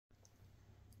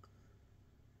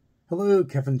Hello,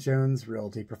 Kevin Jones,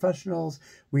 Realty Professionals.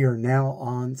 We are now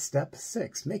on step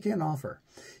 6, making an offer.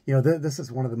 You know, this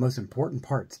is one of the most important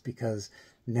parts because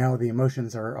now the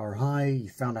emotions are high. You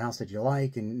found a house that you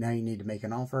like, and now you need to make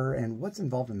an offer. And what's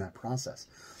involved in that process?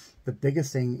 The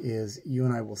biggest thing is you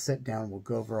and I will sit down, we'll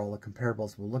go over all the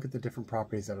comparables, we'll look at the different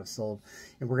properties that have sold,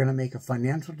 and we're going to make a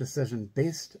financial decision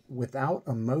based without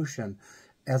emotion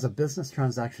as a business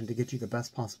transaction to get you the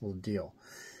best possible deal.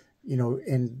 You know,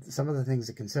 and some of the things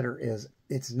to consider is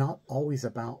it's not always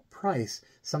about price.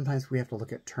 Sometimes we have to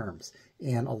look at terms.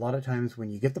 And a lot of times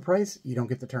when you get the price, you don't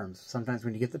get the terms. Sometimes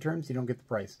when you get the terms, you don't get the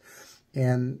price.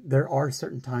 And there are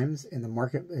certain times, and the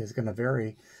market is going to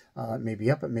vary. It may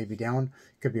be up, it may be down.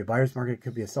 It could be a buyer's market, it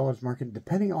could be a seller's market.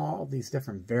 Depending on all these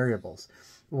different variables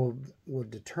will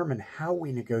determine how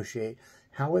we negotiate,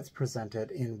 how it's presented,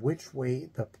 in which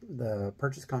way the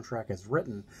purchase contract is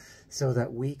written, so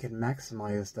that we can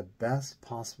maximize the best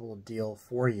possible deal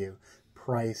for you,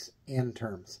 price and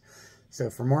terms. So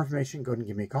for more information, go ahead and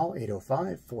give me a call,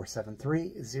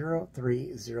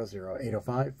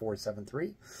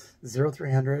 805-473-0300,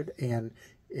 805-473-0300. And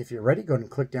if you're ready, go ahead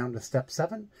and click down to step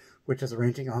 7, which is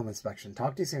arranging a home inspection.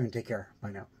 Talk to you soon. Take care.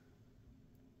 Bye now.